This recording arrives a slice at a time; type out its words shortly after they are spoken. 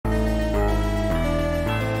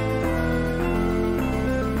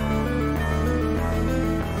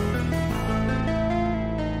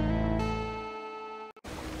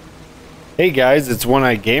Hey guys, it's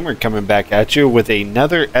One-Eyed Gamer coming back at you with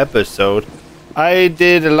another episode. I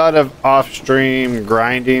did a lot of off-stream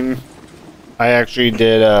grinding. I actually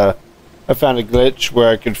did, I found a glitch where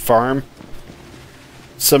I could farm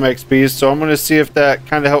some XP, so I'm going to see if that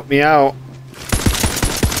kind of helped me out.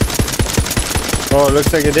 Oh, it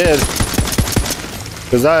looks like it did.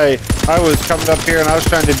 Because I was coming up here and I was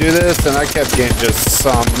trying to do this and I kept getting just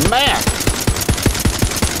smacked.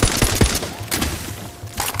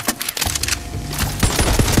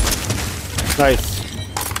 Nice.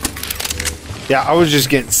 Yeah, I was just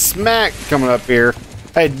getting smacked coming up here.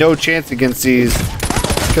 I had no chance against these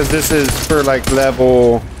because this is for like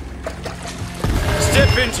level.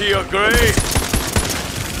 Step into your grave.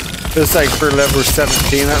 This is like for level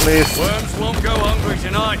 17 at least. Worms won't go hungry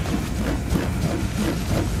tonight.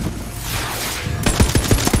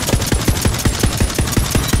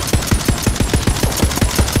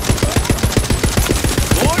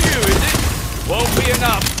 For you, is it? Won't be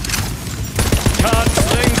enough. Can't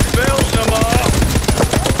sling spells no more.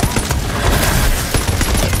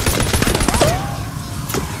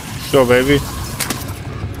 Go, baby.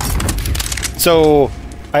 So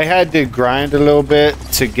I had to grind a little bit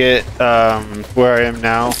to get where I am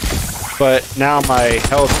now, but now my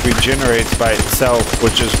health regenerates by itself,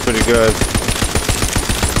 which is pretty good.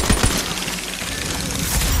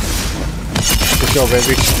 Let's go,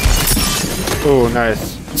 baby. Oh,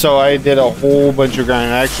 nice. So I did a whole bunch of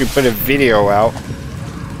grinding. I actually put a video out.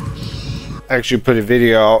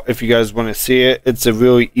 If you guys want to see it. It's a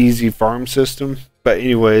really easy farm system. But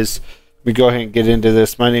anyways, we go ahead and get into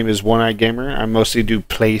this. My name is One-Eyed Gamer. I mostly do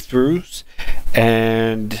playthroughs.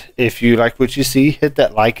 And if you like what you see, hit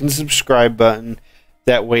that like and subscribe button.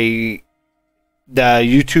 That way the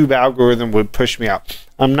YouTube algorithm would push me out.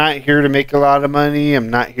 I'm not here to make a lot of money. I'm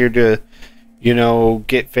not here to, you know,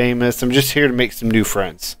 get famous. I'm just here to make some new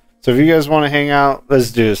friends. So if you guys want to hang out,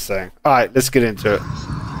 let's do this thing. Alright, let's get into it.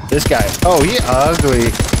 This guy. Oh, he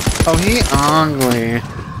ugly. Oh, he ugly.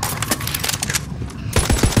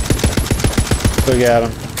 Look at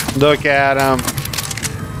him. Look at him.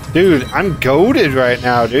 Dude, I'm goated right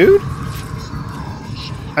now, dude.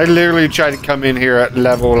 I literally tried to come in here at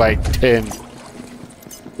level like 10.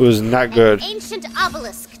 It was not good. An ancient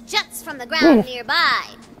obelisk juts from the ground nearby.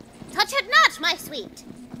 Touch it not, my sweet,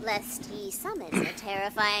 lest ye summon a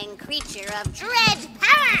terrifying creature of dread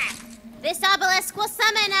power. This obelisk will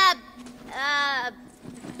summon a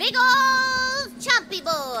big old chompy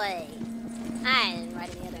boy. I didn't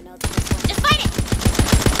write any other notes on this one. Just fight it!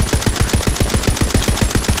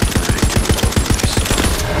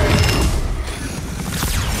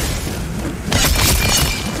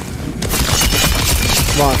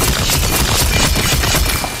 Come on.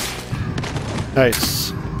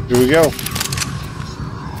 Nice. Here we go.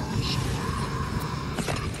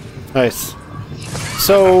 Nice.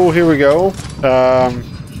 So here we go.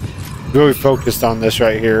 Really focused on this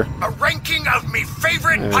right here. A ranking of me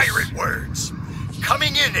favorite pirate words.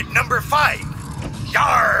 Coming in at number 5.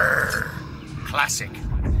 Yar. Classic.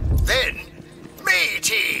 Then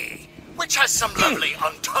matey, which has some lovely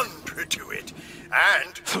entendre to it.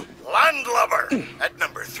 And landlubber at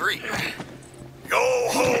number 3. Yo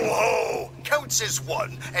ho ho counts as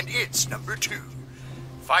 1, and it's number 2.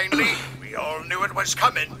 Finally, we all knew it was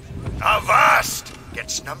coming. Avast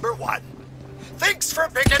gets number 1. Thanks for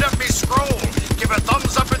picking up me scroll. Give a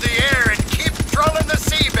thumbs up in the air and keep trolling the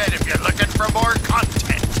seabed if you're looking for more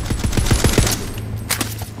content.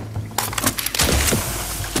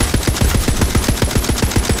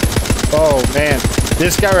 Oh man,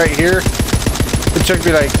 this guy right here, it took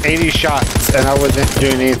me like 80 shots and I wasn't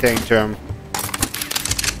doing anything to him.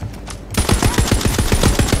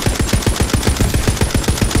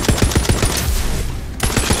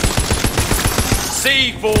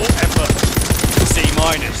 C for effort. C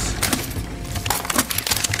minus.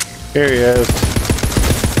 Here he is.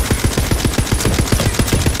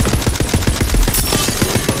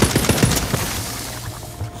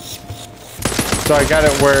 So I got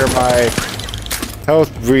it where my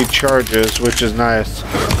health recharges, which is nice.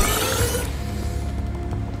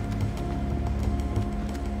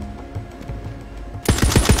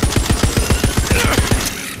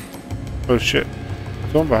 Oh shit.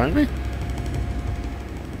 Someone behind me?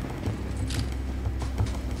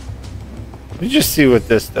 Let me just see what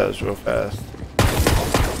this does real fast.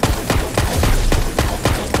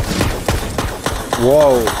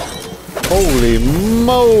 Whoa. Holy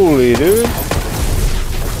moly, dude.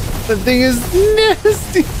 That thing is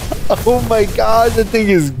nasty. Oh my god, that thing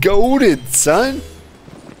is goated, son.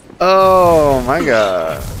 Oh my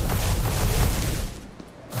god.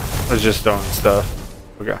 I was just throwing stuff.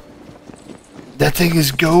 Okay. That thing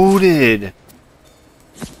is goated.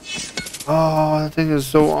 Oh, that thing is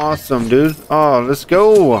so awesome, dude. Oh, let's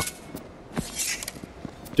go.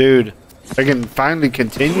 Dude, I can finally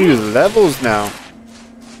continue the levels now.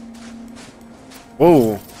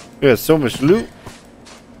 Whoa, we got so much loot.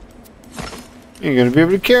 You ain't gonna be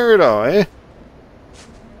able to carry it all, eh?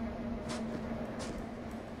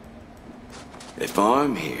 If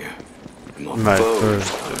I'm here, my My foes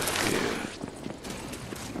first. are here.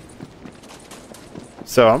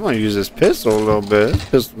 So I'm gonna use this pistol a little bit.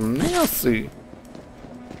 Pistol nasty.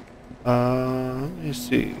 Let me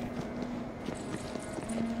see.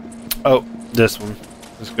 Oh, this one.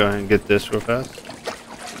 Let's go ahead and get this real fast.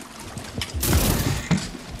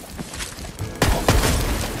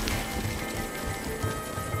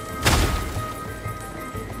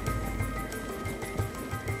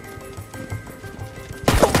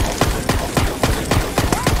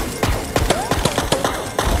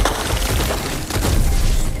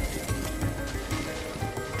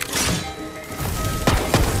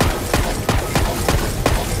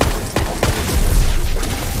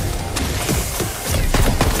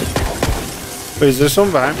 Wait, is there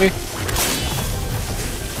someone behind me?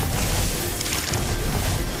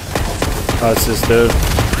 Oh, it's this dude.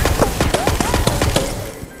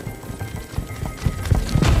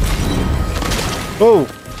 Whoa!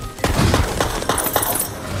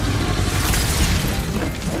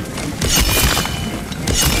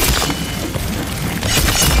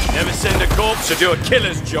 Never send a corpse to do a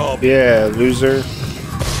killer's job. Yeah, loser.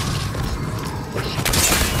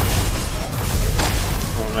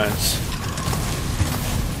 Oh, nice.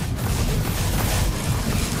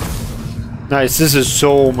 Nice, this is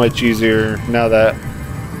so much easier now that...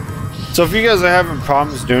 So if you guys are having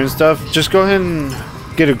problems doing stuff, just go ahead and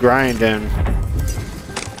get a grind in.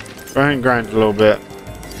 Go ahead and grind a little bit.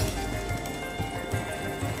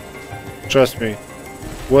 Trust me.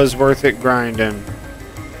 Was worth it grinding.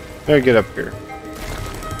 Gotta get up here.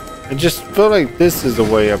 I just feel like this is the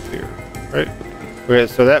way up here, right? Okay,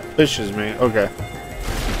 so that pushes me. Okay.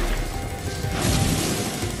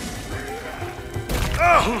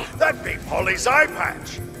 Oh, that big Polly's eye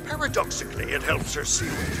patch. Paradoxically, it helps her see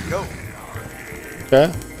where to go.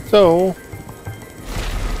 Okay. So.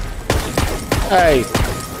 Hey.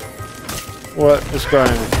 What is going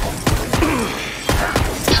on?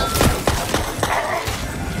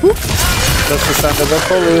 Whoop. That's the sound of the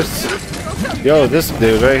police. Yo, this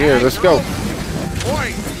dude right here. Let's go.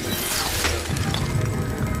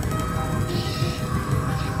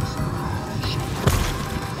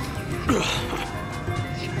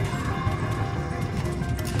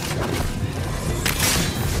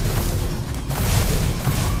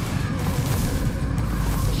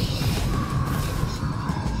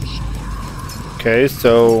 Okay,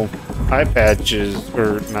 so eye patches,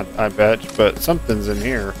 or not eye patch, but something's in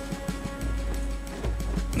here.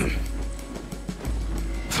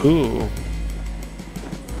 Ooh.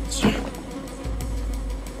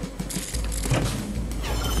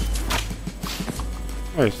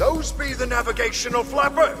 Nice. Those be the navigational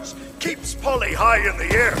flappers. Keeps Polly high in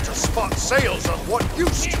the air to spot sails on what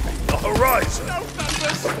used to be the horizon. Don't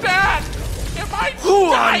understand! Am I Ooh,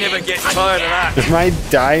 I dying never get tired of that. Am I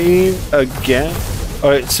dying again?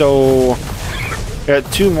 Alright, so...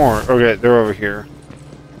 Got two more. Okay, they're over here.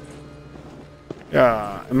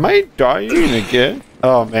 Yeah, am I dying again?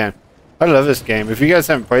 Oh man, I love this game. If you guys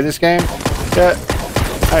haven't played this game, yeah,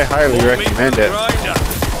 I highly recommend it.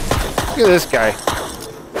 Look at this guy.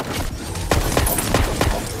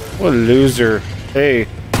 What a loser. Hey.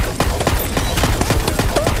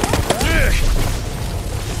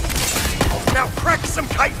 Now crack some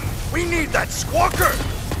chitin. We need that squawker.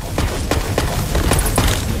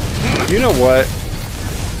 You know what?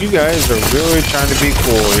 You guys are really trying to be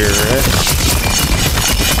cool here, right?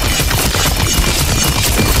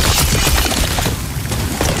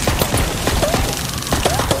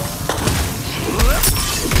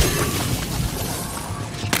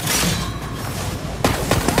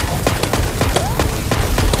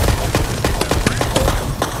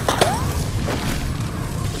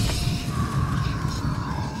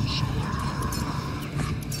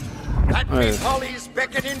 That Nice. be Polly's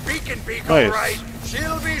beckoning beacon beak, Nice. all right.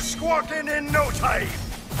 She'll be squawking in no time.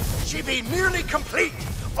 She be nearly complete.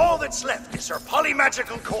 All that's left is her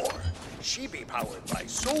polymagical core. She be powered by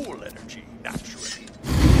soul energy, naturally.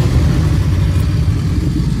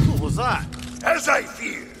 What was that? As I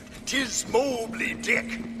feared, 'tis Mobley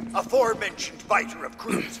Dick, aforementioned biter of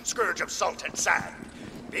crews, scourge of salt and sand.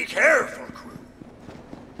 Be careful, crew.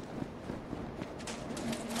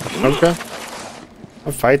 Okay.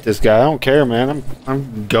 I'll fight this guy. I don't care, man.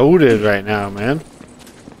 I'm goated right now, man.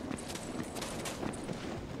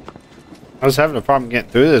 I was having a problem getting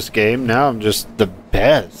through this game. Now I'm just the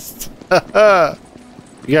best.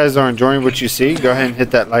 You guys are enjoying what you see, go ahead and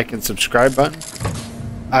hit that like and subscribe button.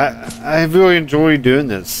 I really enjoy doing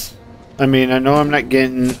this. I mean, I know I'm not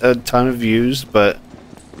getting a ton of views, but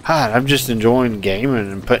God, I'm just enjoying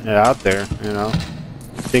gaming and putting it out there, you know.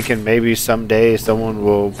 Thinking maybe someday someone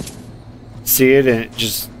will see it and it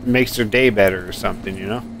just makes their day better or something, you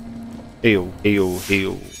know. Heal.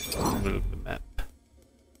 I'm gonna look at the map.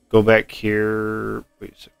 Go back here.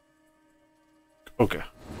 Wait a second. Okay.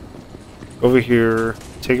 Over here.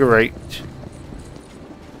 Take a right.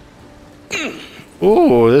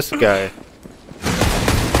 Ooh, this guy.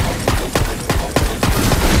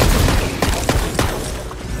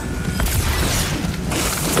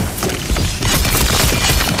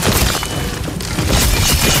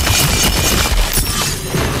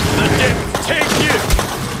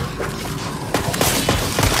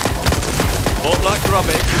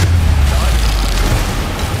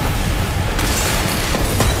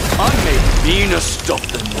 Meaner stuff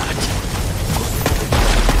than that.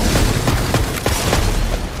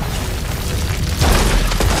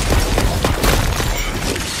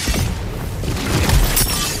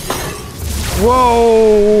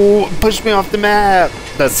 Whoa! Pushed me off the map.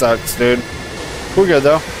 That sucks, dude. We're good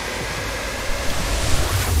though.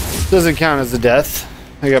 Doesn't count as a death.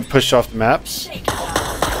 I got pushed off the maps.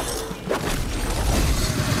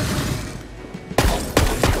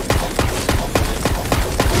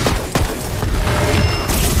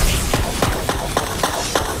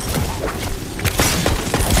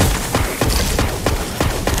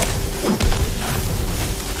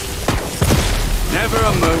 Never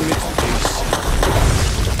a moment's peace.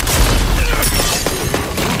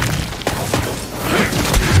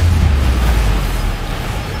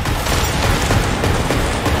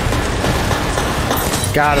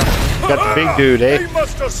 Got him. Got the big dude, eh? He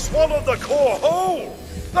must have swallowed the core whole.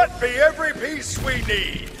 That be every piece we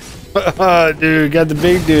need. Dude, got the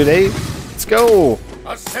big dude, eh? Let's go.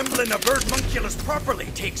 Assembling a birdmunculus properly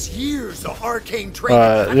takes years of arcane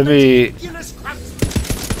training. Let me...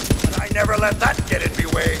 But I never let that get in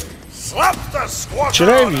me way. Slap the squawker. Should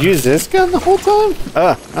I have used this gun the whole time?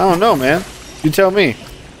 I don't know, man. You tell me.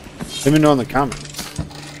 Let me know in the comments.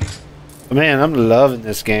 But man, I'm loving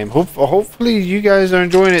this game. Hopefully you guys are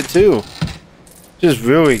enjoying it too. Just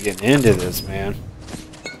really getting into this, man.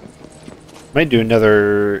 Might do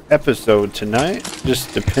another episode tonight.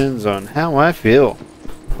 Just depends on how I feel.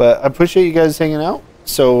 But I appreciate you guys hanging out.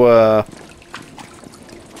 So,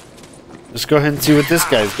 let's go ahead and see what this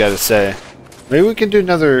guy's got to say. Maybe we can do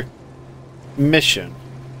another mission.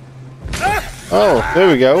 Oh, there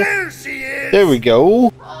we go. There she is. There we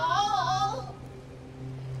go.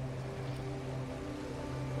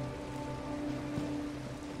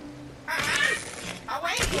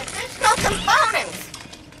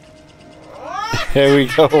 There we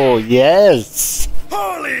go. Yes.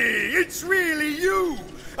 Polly, it's really you.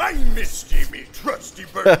 I missed you, me trusty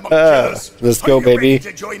birdmunculus. Let's go, Are you baby. ready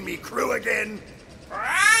to join me crew again?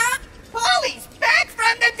 Polly's back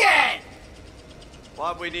from the dead!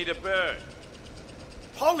 Why we need a bird?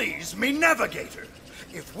 Polly's me navigator.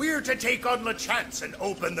 If we're to take on the chance and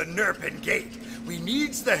open the Nerpin Gate, we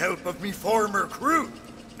needs the help of me former crew.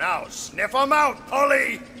 Now sniff 'em out,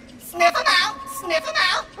 Polly. Sniff 'em out! Sniff 'em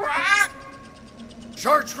out!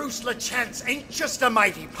 Chartreuse LeChance ain't just a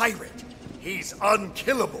mighty pirate. He's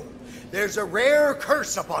unkillable. There's a rare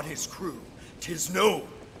curse upon his crew. 'Tis known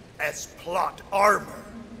as plot armor.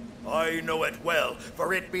 I know it well,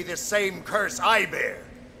 for it be the same curse I bear.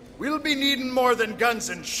 We'll be needing more than guns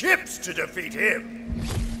and ships to defeat him.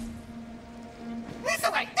 This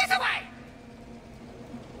away! This away!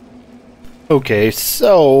 Okay,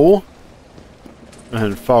 so...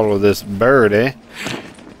 and follow this bird, eh?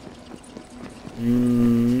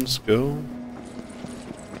 Let's go.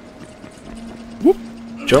 Whoop.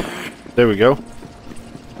 Jump. There we go.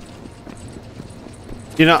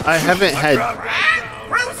 You know, I haven't had...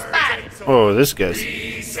 Oh, this guy's...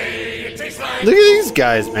 Look at these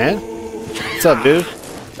guys, man. What's up, dude?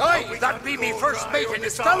 Aye, that be me first mate and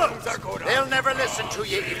his fellows. They'll never listen to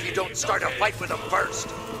you if you don't start a fight with them first.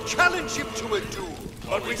 Challenge him to a duel.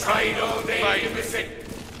 But we tried all day to miss it.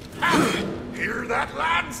 Hear that,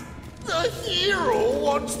 lads? The hero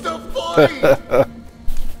wants to fight!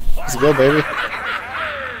 Let's go, baby.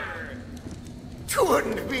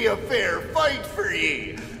 Twouldn't be a fair fight for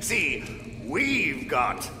ye. See, we've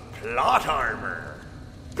got plot armor.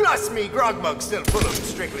 Plus me grog mug's still full of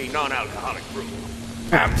strictly non-alcoholic brew.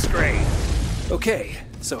 I'm straight. Okay,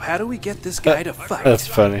 so how do we get this guy to fight? That's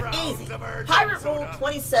funny. Easy. Pirate Rule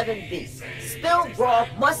 27B. Spilled grog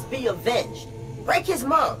must be avenged. Break his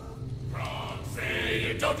mug. Say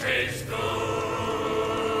it don't taste good,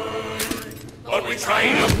 but we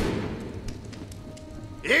tried.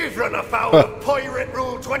 You've run afoul of Pirate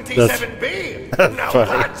Rule 27B. Now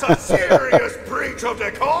funny. that's a serious breach of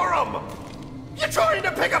decorum. You trying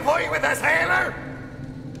to pick a fight with a sailor?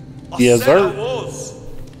 Yes, Said I sir. was.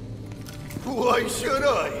 Why should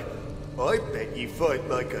I? I bet you fight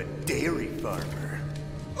like a dairy farmer.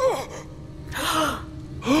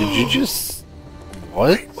 Did you just...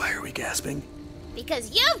 What? Why are we gasping?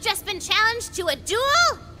 Because you've just been challenged to a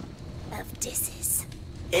duel of disses.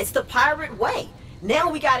 It's the pirate way. Now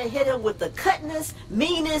we gotta hit him with the cutness,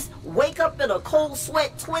 meanest, wake up in a cold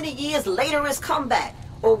sweat 20 years later as comeback,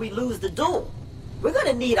 or we lose the duel. We're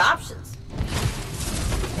gonna need options.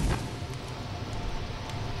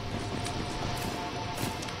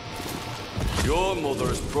 Your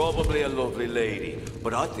mother is probably a lovely lady,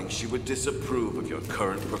 but I think she would disapprove of your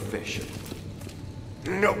current profession.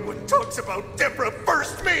 No one talks about Deborah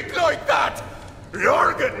First Mate like that!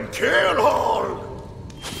 You're getting killed, Hall!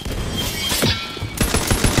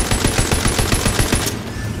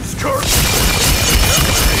 Skirt!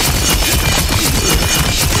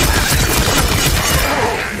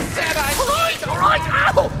 Alright!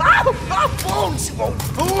 Ow! Ow! Ow! Bones, you old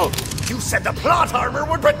fool! You said the plot armor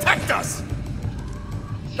would protect us!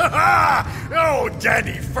 Ha ha! Oh,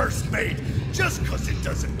 Daddy First Mate! Just 'cause it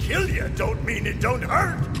doesn't kill you don't mean it don't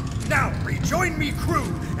hurt! Now, rejoin me crew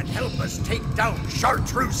and help us take down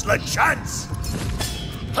Chartreuse LeChance!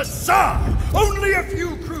 Huzzah! Only a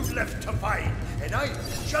few crew left to find, and I know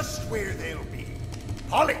just where they'll be.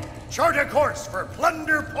 Polly, chart a course for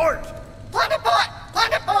Plunder Port! Plunder Port!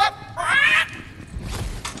 Plunder Port!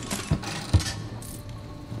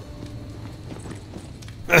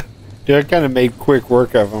 Dude, I kind of made quick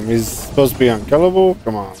work of him. He's supposed to be unkillable?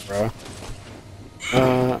 Come on, bro.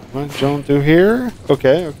 What, going through here?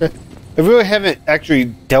 Okay, okay. I really haven't actually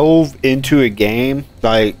delved into a game,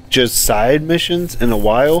 like, just side missions in a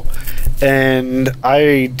while. And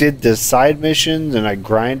I did the side missions and I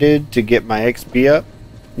grinded to get my XP up.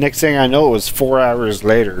 Next thing I know, it was 4 hours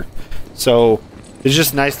later. So, it's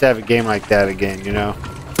just nice to have a game like that again, you know?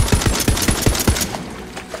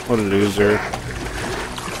 What a loser.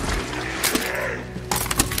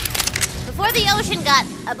 Before the ocean got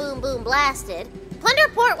a boom boom blasted,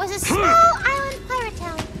 Plunderport was a small island pirate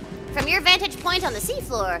town. From your vantage point on the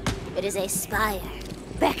seafloor, it is a spire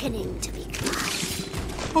beckoning to be climbed.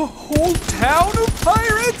 A whole town of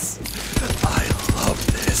pirates? I love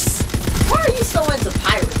this. Why are you so into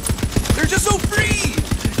pirates? They're just so free.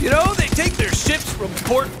 You know, they take their ships from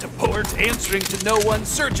port to port, answering to no one,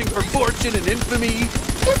 searching for fortune and infamy.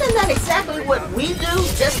 Isn't that exactly what we do,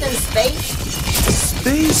 just in space?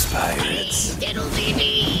 Space pirates.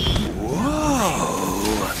 Whoa.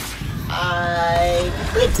 I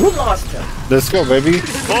think we lost him. Let's go, baby.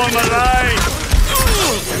 Form a line!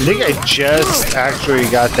 I think I just actually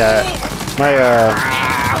got that. My,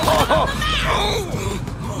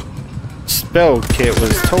 spell kit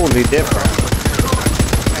was totally different.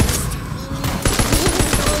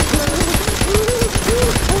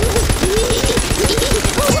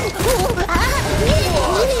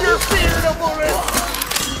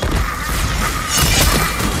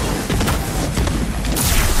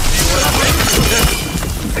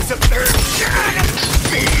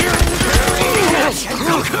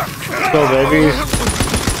 Let's go, baby.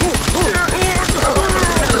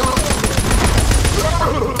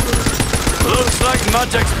 Looks like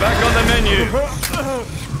magic's back on the menu.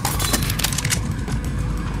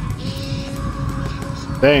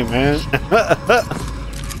 Dang, man.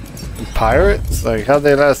 Pirates? Like, how'd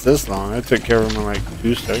they last this long? I took care of them in like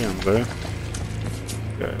 2 seconds, bro.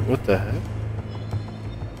 Okay, what the heck?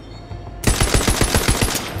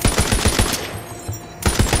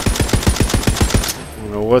 I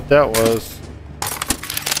don't know what that was.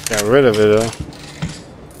 Got rid of it,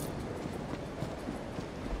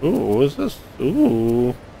 though. Ooh, what's this?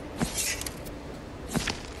 Ooh.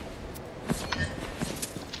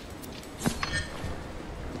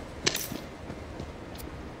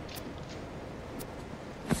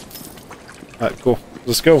 Alright, cool.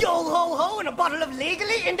 Let's go. Yo ho ho and a bottle of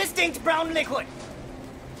legally indistinct brown liquid.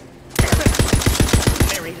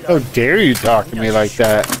 How dare you talk to me like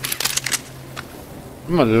that?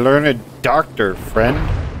 I'm a learned doctor, friend.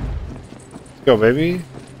 Let's go, baby.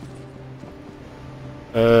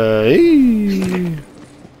 Hey.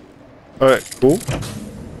 Alright, cool.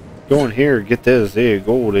 Go in here, get this. Hey,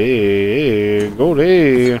 gold, hey, gold,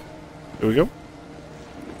 hey. There we go.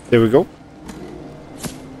 There we go.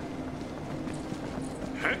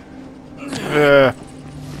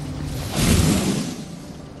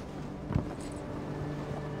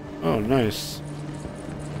 Oh, nice.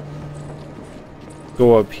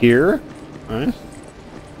 go up here. Alright.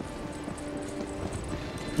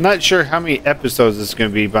 Not sure how many episodes it's going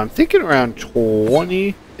to be, but I'm thinking around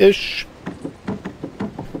 20-ish.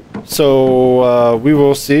 So, we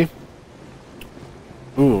will see.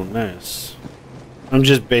 Ooh, nice. I'm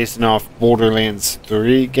just basing off Borderlands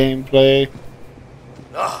 3 gameplay.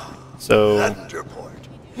 So...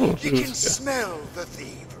 Thunderport. You can smell the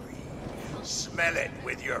thievery. Smell it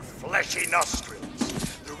with your fleshy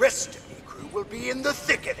nostrils. The rest of the crew will be in the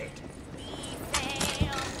thick of it.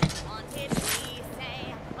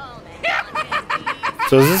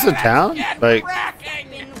 So is this a town? Like...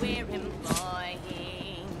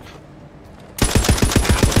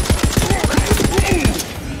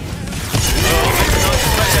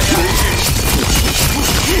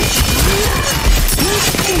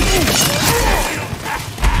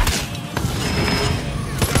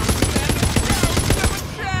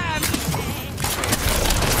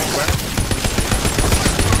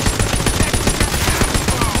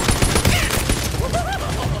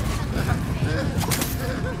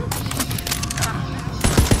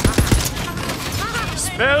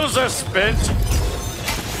 Spells are spent.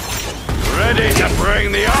 Ready to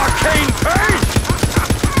bring the arcane pain!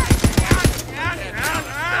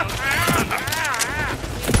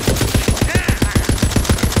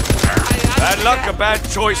 Bad luck or bad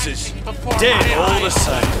choices. Dead all the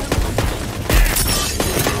same.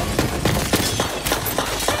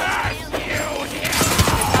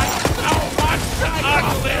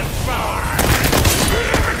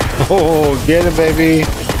 Oh, get it, baby.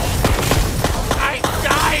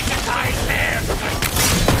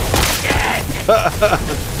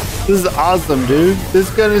 This is awesome, dude. This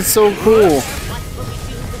gun is so cool.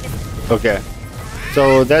 Okay.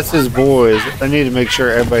 So that's his boys. I need to make sure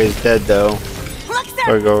everybody's dead, though. Look, sir!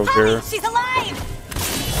 Gotta go over here. She's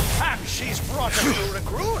alive! And she's brought a new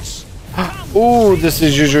recruits. Ooh, this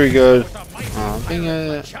is usually good. Oh, dang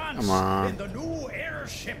it. Come on. In the new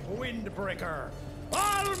airship Windbreaker.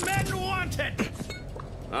 All men wanted.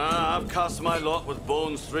 I've cast my lot with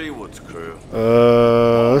Bones 3 Woods crew.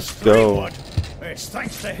 Let's go. Greenwood. It's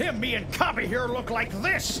thanks to him me and Cobby here look like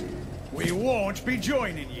this. We won't be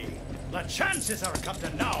joining ye. The chances are cut to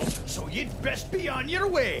now, so you'd best be on your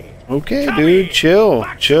way. Okay, Cobby, dude, chill,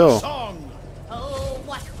 back to chill. the song. Oh,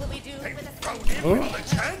 what will we do with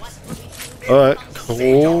a Alright,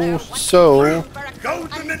 cool. So,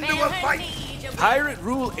 Goad them into a fight. Pirate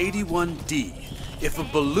Rule 81D. If a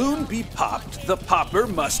balloon be popped, the popper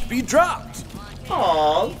must be dropped.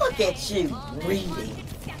 Oh, look at you reading.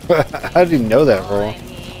 how do you know that rule?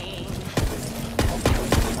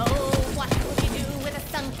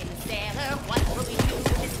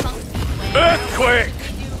 Earthquake!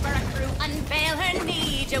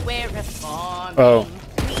 Oh.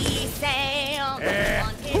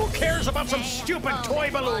 Who cares about some stupid toy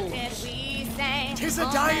balloons? Tis a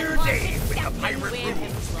dire day when the pirate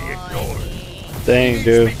rules be ignored. Dang, Be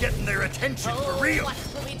dude. getting their attention for real.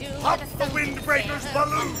 Pop the Windbreaker's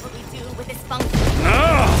balloon.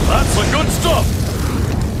 That's the good stuff!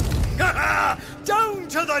 Down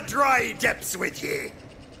to the dry depths with ye.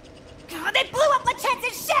 They blew up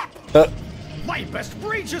Lachence's ship! My best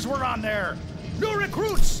breeches were on there. New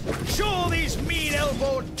recruits, show these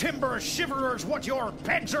mean-elbowed timber shiverers what your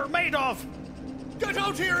pegs are made of. Get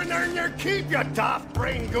out here and earn your keep, you daft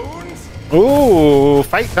brain goons. Ooh,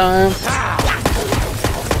 fight time.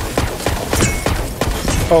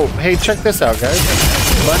 Oh, hey, check this out, guys.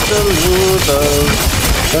 Bunch of losers.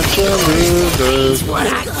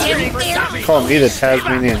 Call me the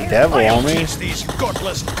Tasmanian devil, I'll homie. teach these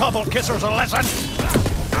gutless cobble kissers a lesson.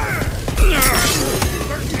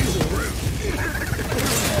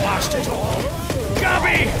 Lost it all.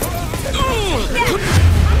 Gobby!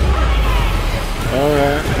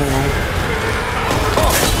 Alright.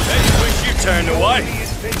 Wish you turned away.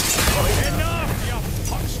 Enough, you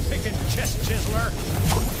fox-picking chest chiseler.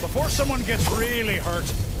 Before someone gets really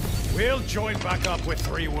hurt, we'll join back up with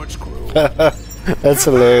Three Woods crew. That's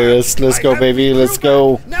hilarious. Let's go, baby. Let's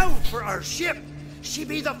go. Now for our ship. She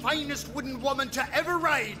be the finest wooden woman to ever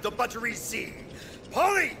ride the buttery sea.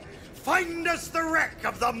 Polly, find us the wreck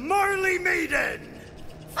of the Marley Maiden.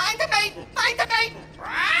 Find the maiden! Find the maiden!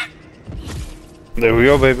 There we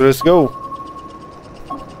go, baby. Let's go.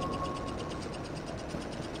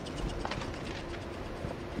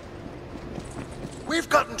 We've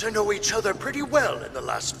gotten to know each other pretty well in the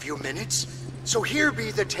last few minutes. So here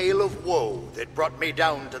be the tale of woe that brought me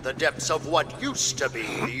down to the depths of what used to be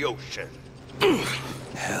the ocean.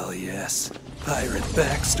 Hell yes. Pirate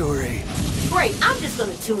backstory. Great, I'm just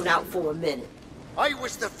gonna tune out for a minute. I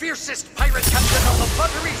was the fiercest pirate captain of the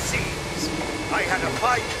buttery seas. I had a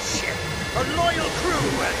fine ship, a loyal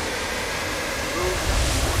crew,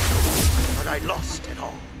 but I lost it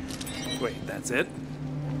all. Wait, that's it?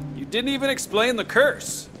 You didn't even explain the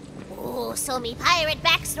curse. Oh, so me pirate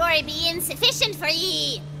backstory be insufficient for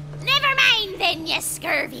ye. Never mind then, ye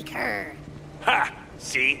scurvy cur. Ha!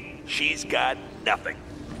 See? She's got nothing.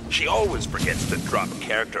 She always forgets to drop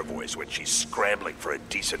character voice when she's scrambling for a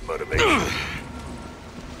decent motivation.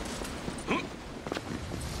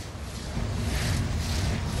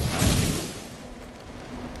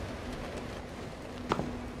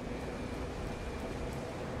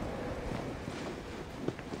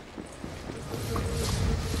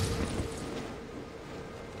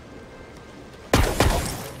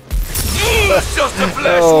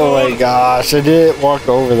 Oh my gosh, I didn't walk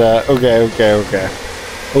over that.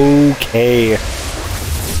 Okay.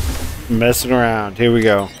 Messing around. Here we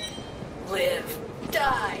go. Live,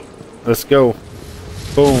 die. Let's go.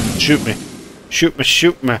 Boom. Shoot me. Shoot me.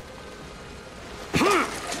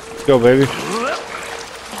 Let's go, baby.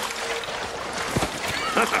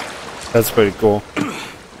 That's pretty cool.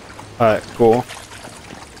 Alright, cool.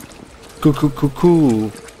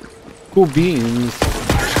 Cool beans.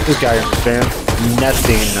 This guy understands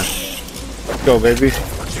nothing. Let's go, baby.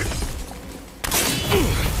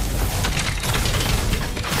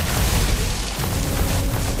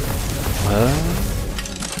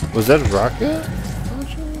 Was that a rocket?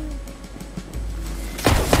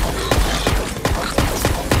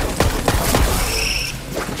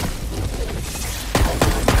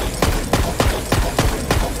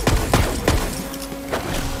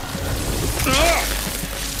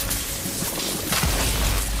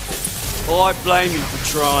 I blame you for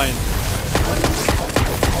trying.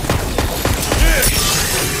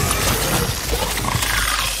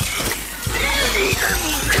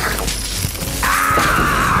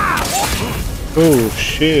 Oh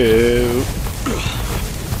shit.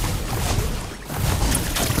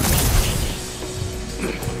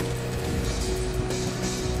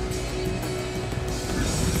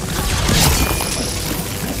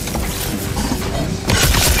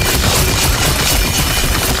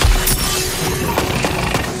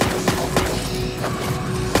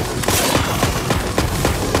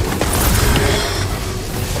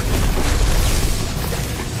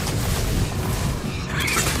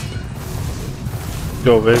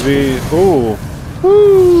 Go, baby. Ooh.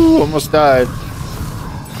 Woo! Almost died.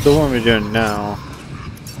 So what am I doing now?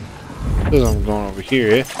 Because I'm going over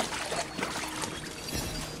here, eh?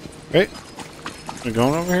 Right? Am I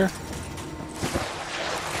going over here?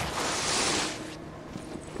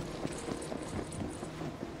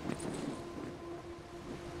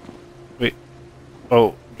 Wait.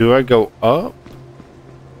 Oh, do I go up?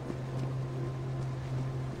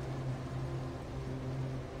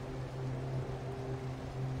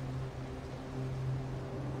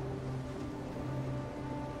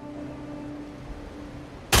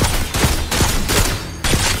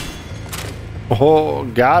 Oh,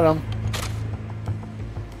 got him.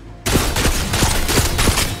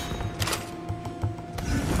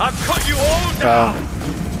 I've cut you all down.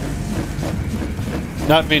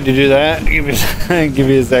 Not mean to do that. Give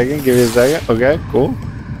me a second. Okay, cool.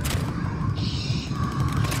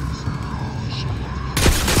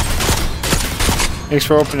 Thanks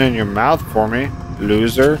for opening your mouth for me,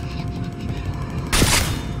 loser.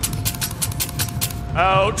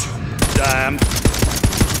 Out. Damn.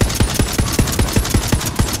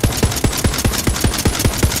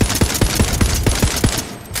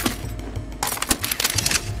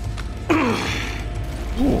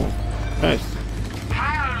 Nice.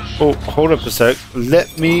 Oh, hold up a sec.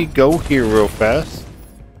 Let me go here real fast.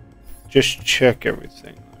 Just check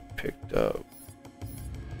everything I picked up.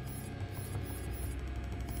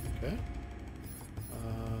 Okay.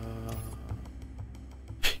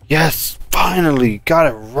 Yes, finally got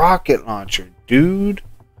a rocket launcher, dude.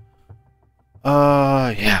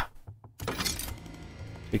 Yeah.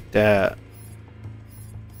 Take that.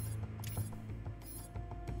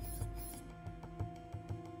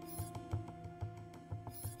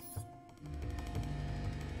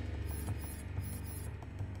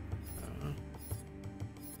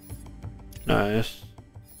 Nice.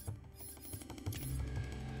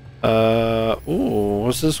 Ooh,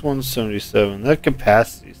 what's this 177? That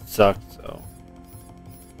capacity sucks though.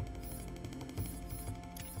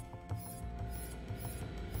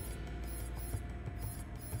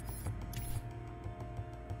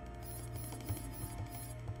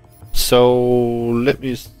 So let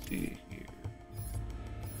me see here.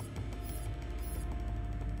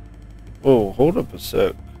 Oh, hold up a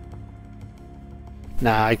sec.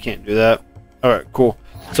 Nah, I can't do that. Alright, cool.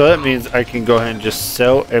 So that means I can go ahead and just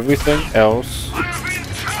sell everything else. I've been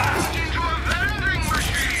cast into a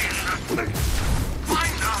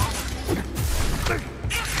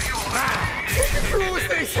Cruise,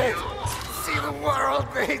 they said. See the world,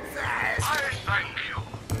 they said. I thank you.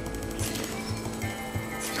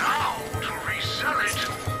 Now to resell it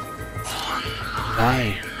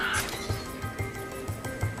online.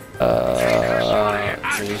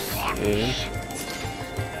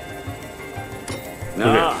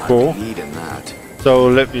 Okay, cool. Needing that. So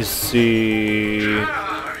let me see.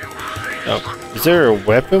 Oh, is there a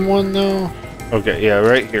weapon one though? Okay, yeah,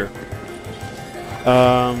 right here.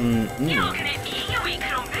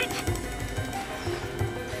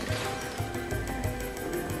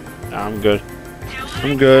 Nah, I'm good.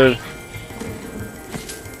 I'm good.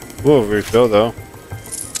 We'll refill though.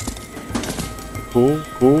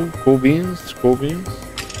 Cool beans. Cool beans.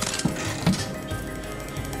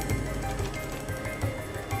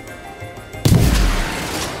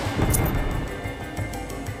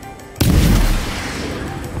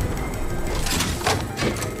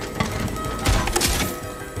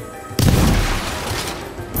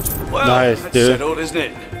 Well, Nice, that's dude. settled, isn't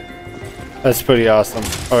it? That's pretty awesome.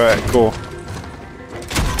 Alright, cool.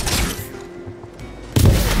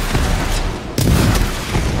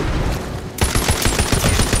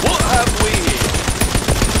 What have we here?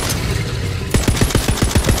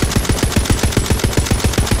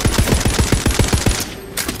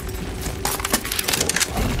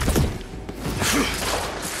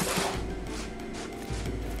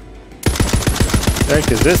 The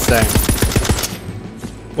heck is this thing?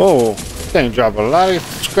 Whoa, this thing dropped a lot of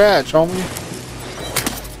scratch, homie.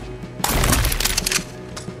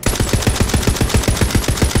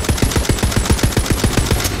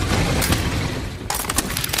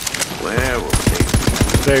 Where will they?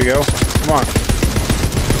 There you go. Come on.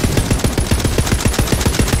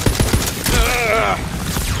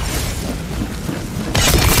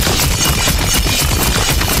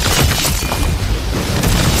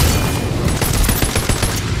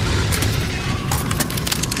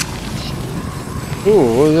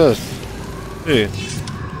 Ooh, what is this?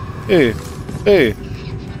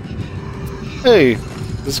 Hey,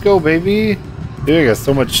 let's go, baby. Dude, I got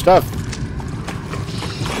so much stuff.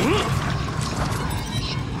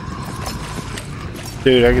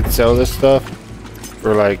 Dude, I could sell this stuff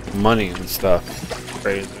for like money and stuff.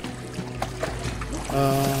 Crazy.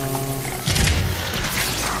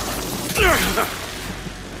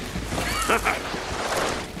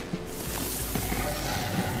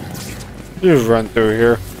 Just run through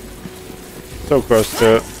here. So close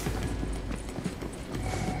to it.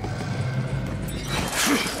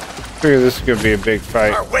 Figure this is gonna be a big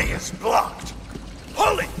fight. Our way is blocked.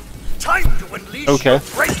 Holly, time to unleash Okay. your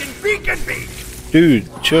breaking beacon beak. Dude,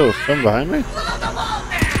 chill. Someone behind me?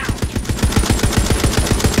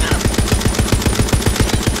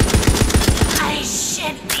 I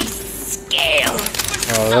shed these scales.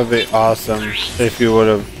 Oh, that'd be awesome if you would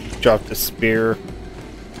have dropped a spear.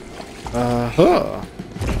 Huh.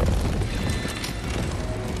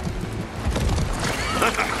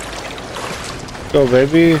 Go,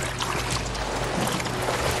 baby.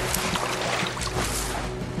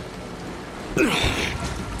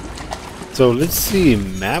 So let's see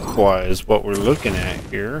map-wise what we're looking at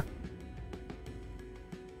here.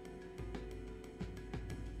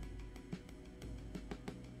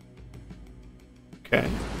 Okay.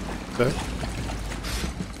 Okay.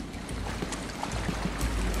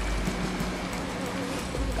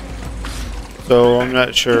 So I'm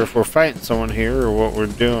not sure if we're fighting someone here or what we're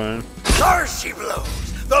doing. There she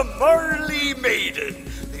blows, the Marley Maiden,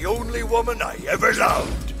 the only woman I ever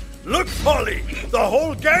loved. Look, Polly, the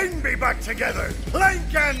whole gang be back together,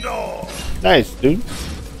 plank and all. Nice, dude.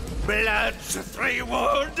 Blood's three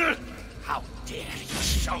wood. How dare you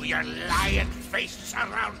show your lion face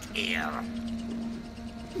around here?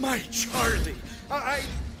 My Charlie,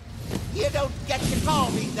 You don't get to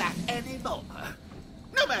call me that anymore.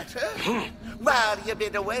 No matter. While you've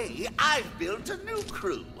been away, I've built a new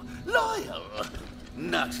crew. Loyal.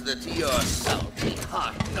 Not that your salty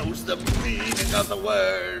heart knows the meaning of the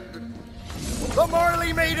word. the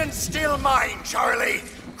Marley Maiden's still mine, Charlie.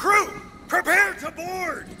 Crew, prepare to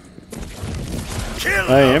board. Kill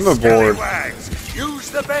I am those aboard. scallywags.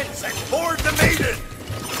 Use the vents and board the Maiden.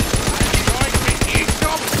 I'm going to eat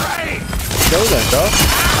some prey. Go then, dog.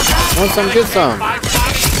 Want some, get some. My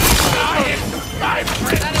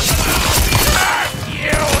friend.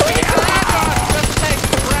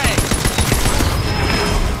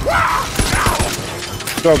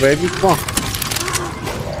 Go, baby. Come on.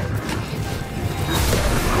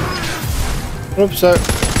 Oops, sir.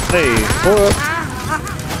 Hey, pull up.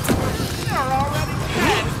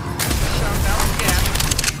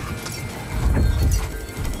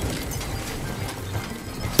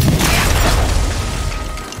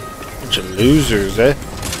 Bunch of losers, eh?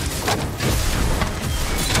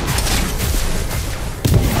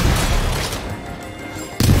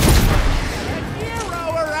 Hero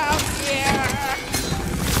around here.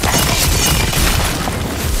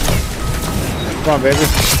 Come on, baby.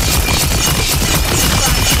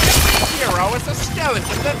 Hero is a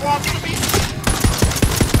skeleton that wants to be.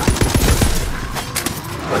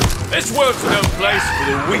 This world's no place for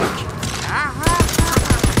the weak.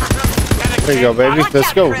 There you go, baby.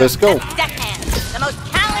 Let's go. Let's go. Deckhand, the most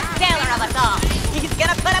talented sailor of us all. He's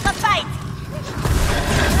gonna put up a fight.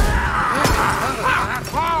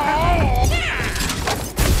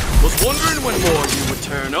 Was wondering when more you would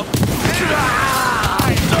turn up.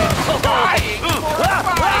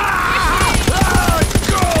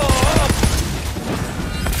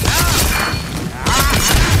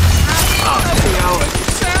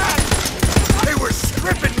 They were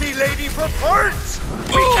stripping me, lady, for parts.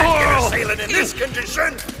 We can't get her sailing in this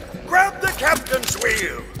condition. Grab the captain's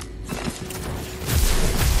wheel.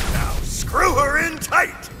 Now screw her in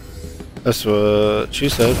tight. That's what she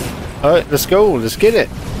said. Alright, let's go. Let's get it.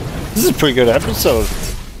 This is a pretty good episode.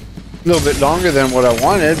 A little bit longer than what I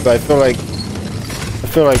wanted, but I feel like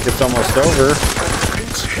it's almost over.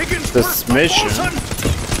 This mission.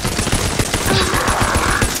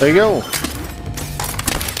 There you go.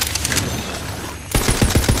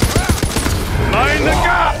 Mind the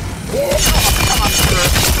gap!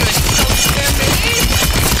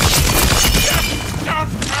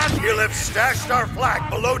 You'll have stashed our flag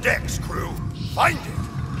below decks, crew. Find it.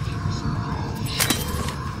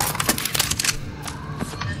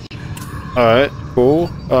 Alright, cool.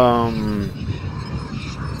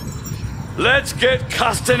 Let's get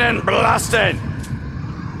casting and blasting!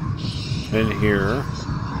 In here.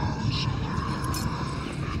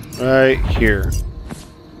 Right here.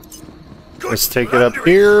 Good Let's take it up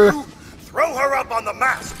blundering, here. crew. Throw her up on the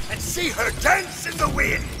mast and see her dance in the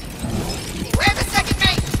wind. Where's the second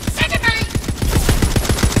mate? Second mate!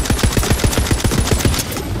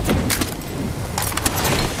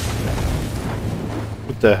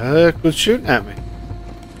 What the heck was shooting at me?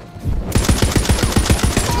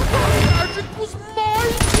 Magic was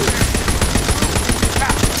mine!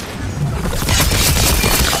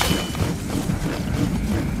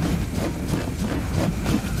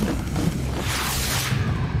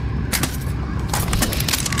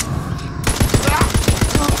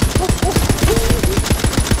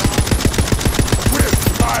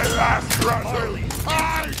 My last thrust.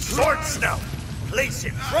 Sword snout. Place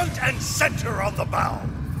it front and center on the bow.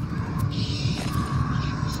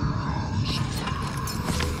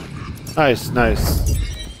 Nice, nice.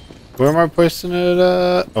 Where am I placing it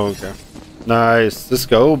at? Oh, okay. Nice. Let's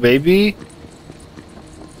go, baby.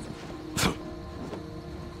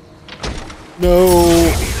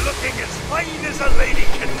 No. She's looking as fine as a lady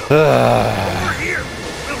can look. Over here,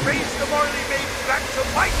 we'll raise the Marley maiden back to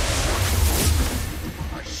life.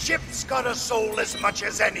 Our ship's got a soul as much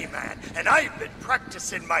as any man, and I've been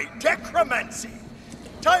practicing my decromancy.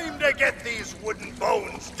 Time to get these wooden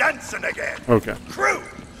bones dancing again. Okay. Crew,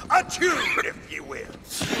 a tune, if you will.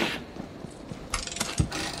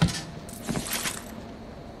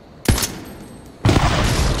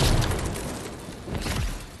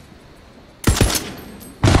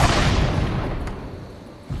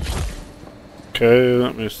 Okay,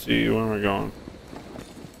 let me see. Where am I going?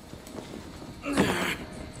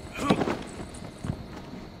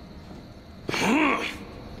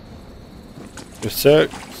 A sec.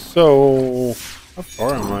 So, how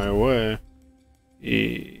far am I away?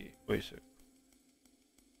 Wait a sec.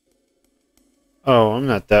 Oh, I'm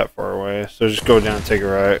not that far away. So just go down, take a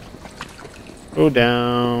right. Go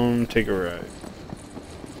down, take a right.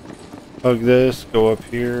 Hug this, go up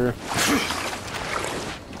here.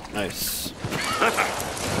 Nice.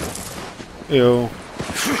 Yo.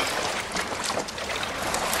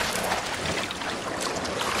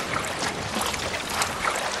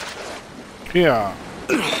 Yeah.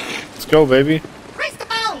 Let's go, baby. Raise the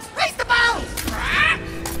bones! Raise the bones!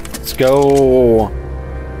 Let's go.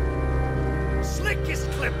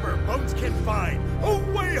 Slickest clipper boats can find. Oh,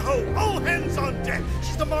 way ho! All hands on deck.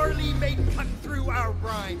 She's the Marley maiden cutting through our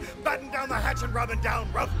brine, batting down the hatch and rubbing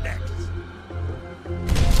down roughnecks.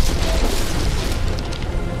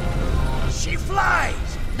 She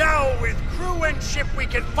flies! Now with crew and ship we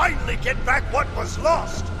can finally get back what was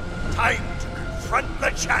lost. Time to confront the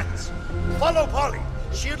chance. Follow Polly.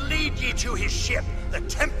 She'll lead ye to his ship, the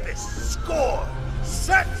Tempest. Score!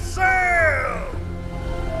 Set sail!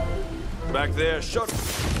 Back there, shut.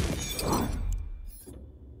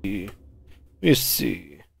 Let me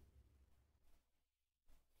see.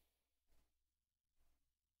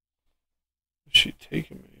 Where's she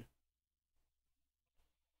taking me?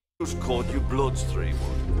 Who's called you Bloodstream?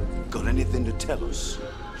 Got anything to tell us?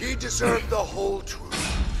 Ye deserve the whole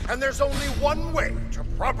truth, and there's only one way to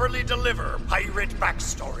properly deliver pirate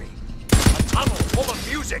backstory. A tunnel full of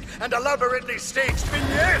music and elaborately staged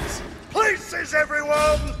vignettes. Places,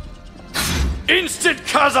 everyone! Instant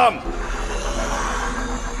chasm!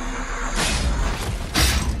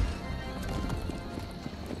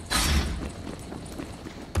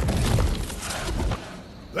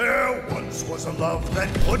 There once was a love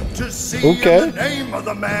that put to sea, and the name of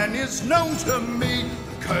the man is known to me.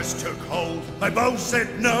 The curse took hold, my bow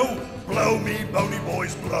said no. Blow me, bony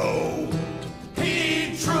boys, blow.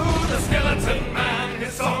 He drew the skeleton man,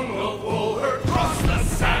 his song of woe heard cross the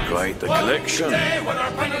sands. Quite the collection. One day when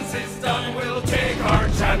our penance is done, we'll take our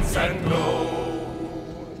chance and go.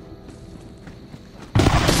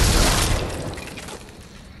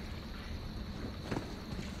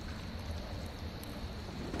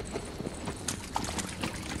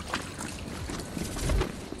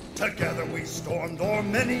 Together we stormed o'er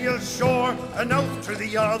many a shore, an oath to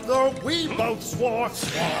the other we both swore.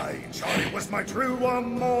 Why, Charlie was my true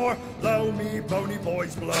amour. Blow me, bony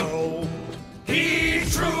boys, blow. He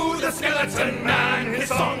drew the skeleton man, his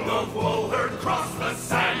song of woe heard cross the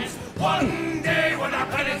sands. One day when our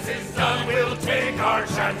penance is done, we'll take our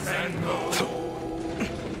chance and go.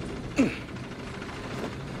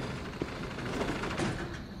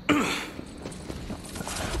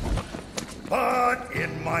 But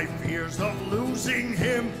in my fears of losing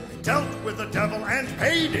him, we dealt with the devil and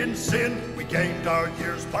paid in sin. We gained our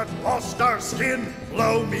years but lost our skin.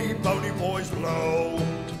 Blow me, bony boys, blow.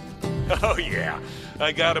 Oh yeah,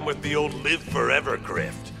 I got him with the old live forever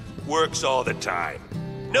grift. Works all the time.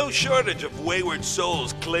 No shortage of wayward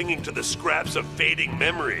souls clinging to the scraps of fading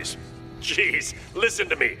memories. Jeez, listen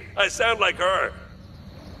to me. I sound like her.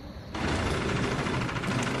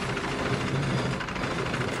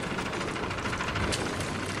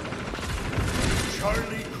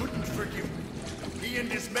 Charlie couldn't forgive me. He and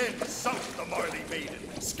his men sunk the Marley Maiden,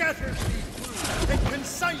 scattered me through, and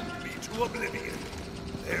consigned me to oblivion.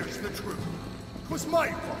 There's the truth. 'Twas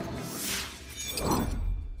my fault.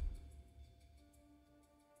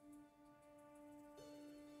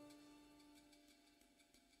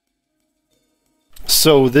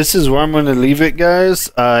 So this is where I'm going to leave it,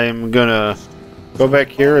 guys. I'm going to go back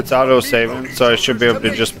here. It's auto-saving, so I should be able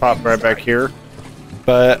to just pop right back here.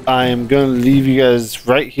 But I'm going to leave you guys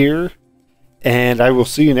right here, and I will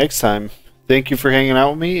see you next time. Thank you for hanging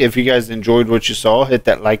out with me. If you guys enjoyed what you saw, hit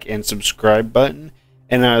that like and subscribe button.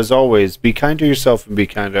 And as always, be kind to yourself and be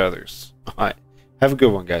kind to others. All right. Have a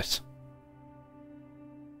good one, guys.